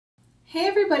Hey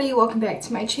everybody, welcome back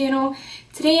to my channel.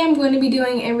 Today I'm going to be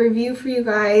doing a review for you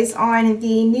guys on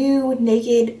the new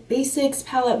Naked Basics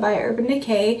palette by Urban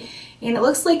Decay, and it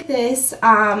looks like this.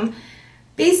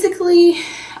 This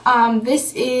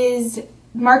is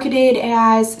marketed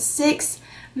as 6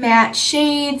 matte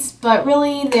shades, but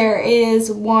really there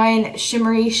is one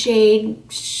shimmery shade,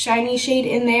 shiny shade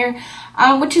in there,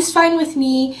 which is fine with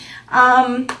me.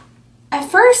 At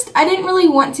first, I didn't really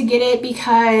want to get it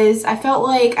because I felt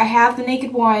like I have the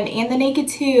Naked 1 and the Naked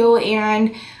 2,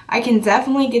 and I can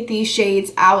definitely get these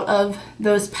shades out of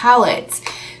those palettes.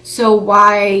 So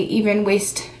why even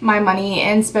waste my money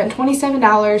and spend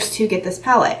 $27 to get this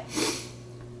palette?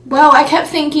 Well, I kept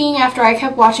thinking after I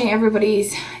kept watching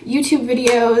everybody's YouTube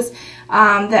videos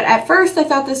that at first I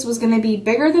thought this was going to be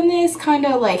bigger than this, kind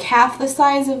of like half the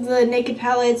size of the Naked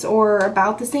palettes or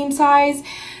about the same size.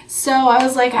 So I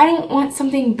was like, I don't want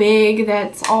something big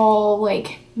that's all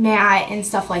like matte and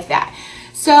stuff like that.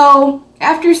 So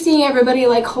after seeing everybody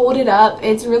like hold it up,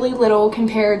 it's really little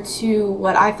compared to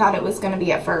what I thought it was going to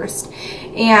be at first.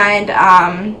 And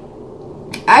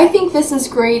I think this is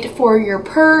great for your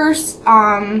purse,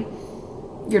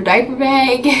 your diaper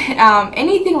bag,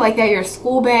 anything like that, your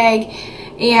school bag.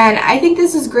 And I think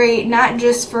this is great not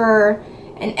just for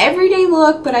an everyday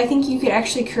look, but I think you could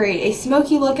actually create a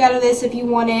smoky look out of this if you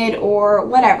wanted, or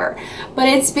whatever. But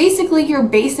it's basically your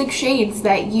basic shades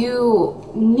that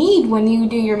you need when you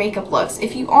do your makeup looks.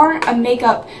 If you aren't a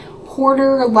makeup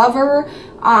hoarder lover,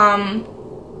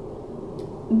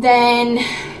 then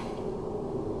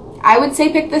I would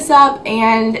say pick this up,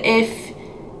 and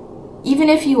even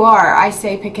if you are, I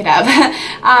say pick it up.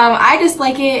 I just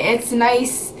like it. It's a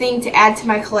nice thing to add to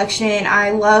my collection.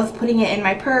 I love putting it in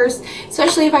my purse,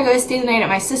 especially if I go to stay the night at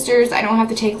my sister's. I don't have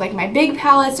to take like my big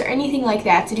palettes or anything like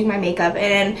that to do my makeup.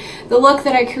 And the look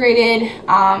that I created,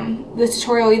 the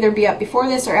tutorial will either be up before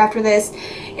this or after this,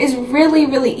 is really,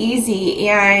 really easy.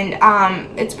 And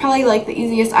it's probably like the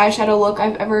easiest eyeshadow look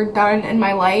I've ever done in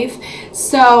my life.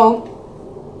 So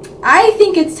I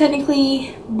think it's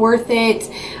technically worth it,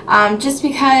 just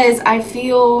because I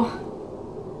feel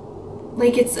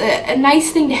like it's a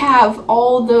nice thing to have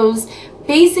all those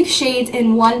basic shades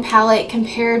in one palette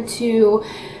compared to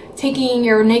taking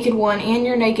your Naked 1 and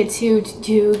your Naked 2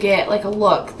 to get like a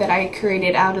look that I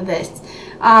created out of this.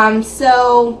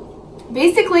 So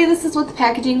basically this is what the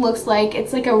packaging looks like.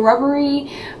 It's like a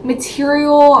rubbery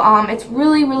material. It's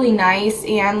really, really nice,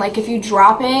 and like if you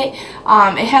drop it,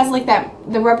 it has like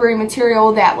the rubbery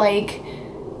material that like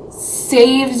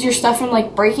saves your stuff from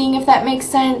like breaking, if that makes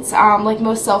sense. Like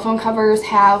most cell phone covers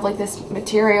have like this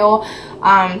material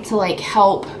to like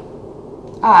help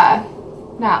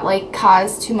not like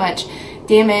cause too much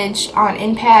damage on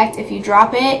impact if you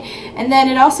drop it. And then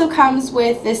it also comes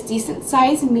with this decent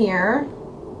size mirror,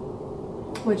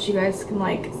 which you guys can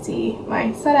like see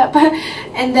my setup.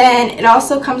 And then it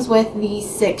also comes with the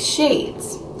 6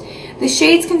 shades. The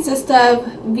shades consist of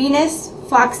Venus,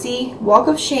 Foxy, Walk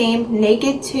of Shame,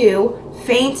 Naked 2,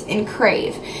 Faint, and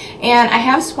Crave. And I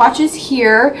have swatches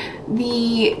here.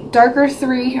 The darker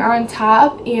 3 are on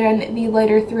top and the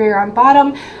lighter 3 are on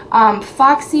bottom.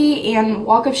 Foxy and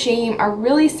Walk of Shame are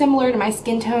really similar to my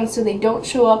skin tone, so they don't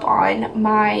show up on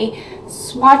my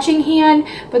swatching hand,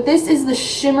 but this is the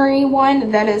shimmery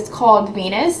one that is called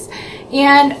Venus.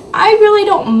 And I really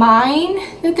don't mind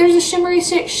that there's a shimmery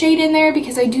shade in there,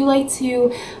 because I do like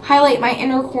to highlight my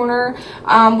inner corner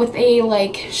with a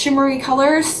like shimmery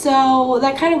color, so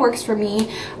that kind of works for me.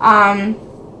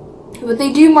 But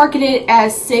they do market it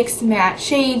as 6 matte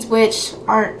shades, which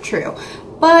aren't true,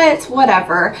 but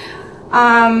whatever.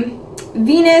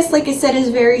 Venus, like I said, is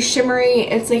very shimmery.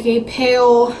 It's like a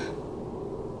pale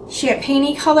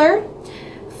champagne-y color.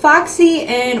 Foxy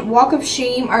and Walk of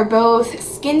Shame are both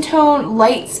skin tone,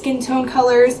 light skin tone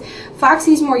colors.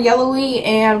 Foxy's more yellowy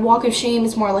and Walk of Shame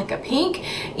is more like a pink,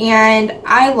 and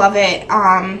I love it.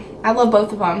 I love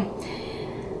both of them.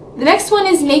 The next one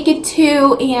is Naked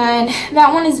 2, and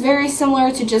that one is very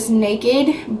similar to just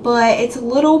Naked, but it's a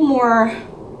little more,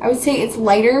 I would say it's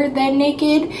lighter than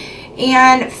Naked.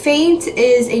 And Faint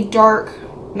is a dark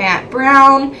matte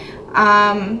brown,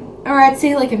 or I'd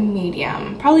say like a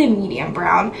medium, probably a medium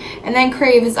brown. And then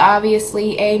Crave is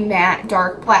obviously a matte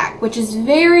dark black, which is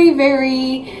very,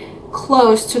 very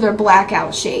close to their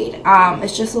blackout shade.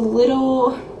 It's just a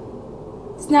little,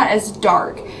 it's not as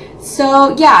dark.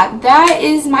 So yeah, that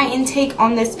is my intake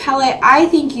on this palette. I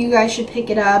think you guys should pick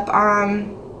it up.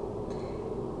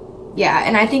 Yeah,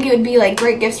 and I think it would be like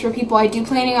great gifts for people. I do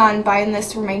planning on buying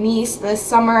this for my niece this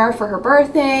summer for her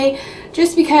birthday,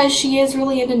 just because she is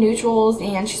really into neutrals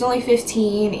and she's only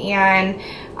 15, and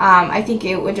I think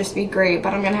it would just be great,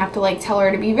 but I'm gonna have to like tell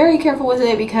her to be very careful with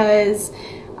it because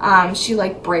she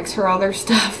like breaks her other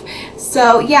stuff.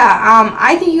 So yeah,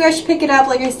 I think you guys should pick it up,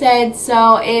 like I said.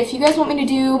 So if you guys want me to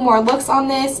do more looks on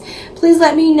this, please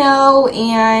let me know,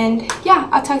 and yeah,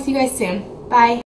 I'll talk to you guys soon. Bye.